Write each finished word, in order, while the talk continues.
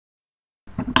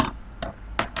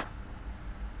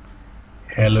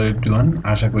Hello everyone,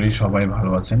 আশা করি সবাই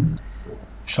ভালো আছেন।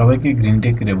 সবাইকে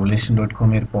greentechrevolution.com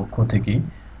এর পক্ষ থেকে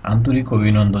আন্তরিক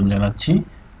অভিনন্দন জানাচ্ছি।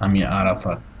 আমি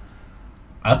আরাফাত।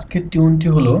 আজকের টিউনটি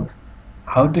হলো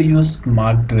how to use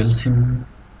smart dual SIM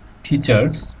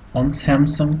features on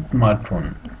Samsung smartphone.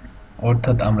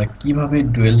 অর্থাৎ আমরা কিভাবে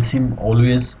ডুয়েল সিম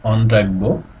অলওয়েজ অন রাখবো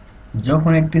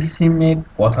যখন একটি সিমে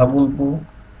কথা বলবো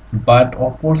বাট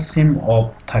অপর সিম অফ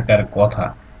থাকার কথা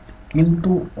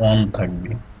কিন্তু অন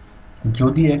থাকবে।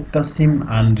 যদি একটা সিম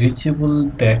আনরিচেবল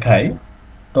দেখায়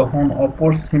তখন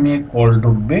অপর সিমে কল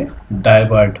ঢুকবে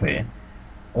ডাইভার্ট হয়ে।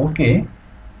 ওকে,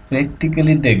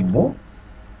 প্র্যাকটিক্যালি দেখব।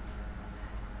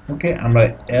 ওকে, আমরা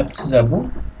অ্যাপস যাব,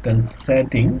 দেন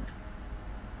setting,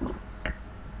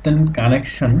 then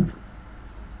connection,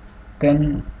 then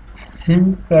SIM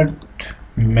card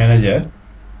manager,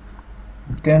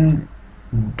 then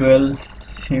dual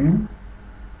SIM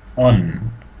on.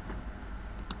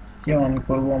 কি অন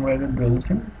করব আমরা এটা ডুয়েল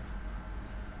সিম?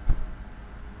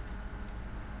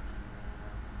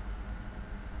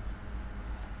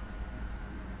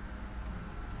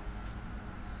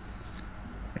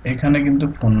 এখানে কিন্তু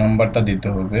ফোন নাম্বারটা দিতে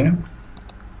হবে,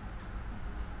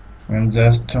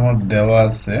 জাস্ট আমার দেওয়া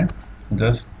আছে,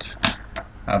 জাস্ট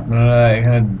আপনারা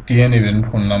এখানে দিয়ে নেবেন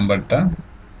ফোন নাম্বারটা।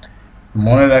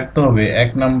 মনে রাখতে হবে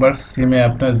এক নাম্বার সিমে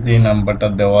আপনার যে নাম্বারটা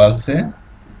দেওয়া আছে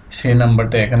সেই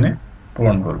নাম্বারটা এখানে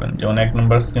পূরণ করবেন। যেমন এক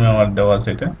নাম্বার সিমে আমার দেওয়া আছে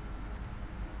এটা,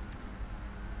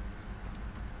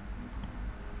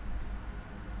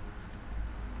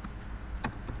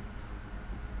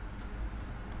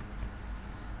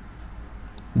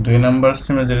 দুই নাম্বার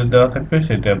সিমে যেটা দেওয়া থাকবে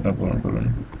সেটা আপনি পূরণ করবেন।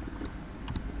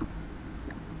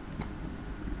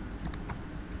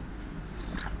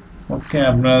 ওকে,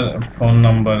 আপনার ফোন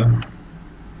নাম্বার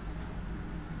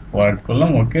ওয়ার্ড করলাম,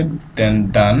 ওকে, দেন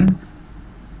ডান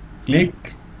ক্লিক।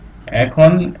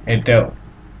 এখন এটা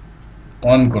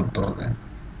অন করতে হবে,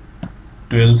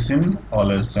 ডুয়েল সিম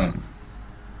অলওয়েজ অন।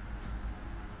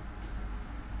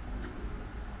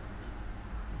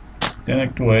 দেন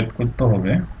একটু ওয়েট করতে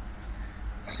হবে,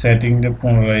 সেটিংটা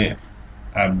পুনরায়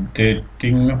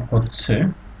আপডেটিং হচ্ছে,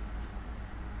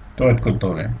 তো ওয়েট করতে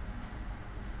হবে।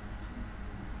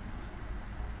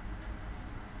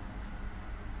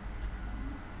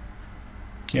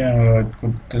 কি আমরা ওয়েট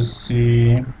করতেছি,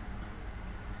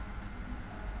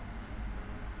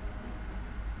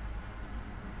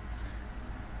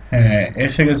 হ্যাঁ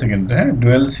এসে গেছে কিন্তু। হ্যাঁ,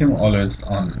 ডুয়েল সিম অলওয়েজ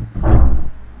অন,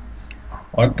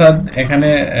 অর্থাৎ এখানে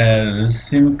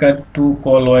সিম card to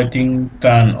call waiting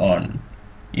turn on.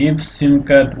 If SIM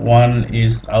card 1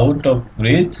 is out of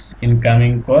reach,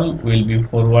 incoming call will be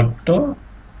forward to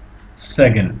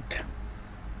second।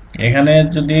 এখানে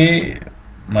যদি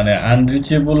মানে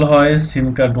আনরিচেবল হয় সিম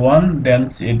কার্ড 1, দেন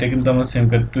এটা কিন্তু আমরা সিম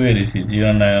কার্ড 2 এ দিছি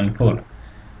 0914,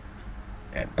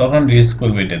 তখন রিচ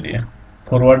করবে এটা দিয়ে,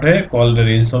 ফরওয়ার্ড হয়ে কলটা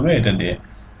রিচ হবে এটা দিয়ে,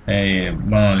 এই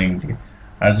বাংলা লিঙ্ক দিয়ে।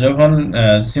 আর যখন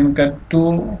সিম কার্ড 2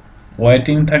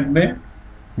 ওয়েটিং থাকবে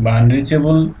বা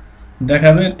আনরিচেবল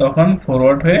দেখাবে তখন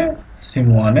ফরওয়ার্ড হয়ে সিম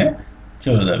 1 এ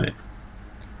চলে যাবে।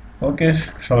 ওকে,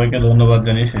 সবাইকে ধন্যবাদ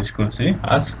জানিয়ে শেষ করছি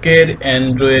আজকের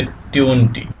অ্যান্ড্রয়েড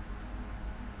টিউনটি।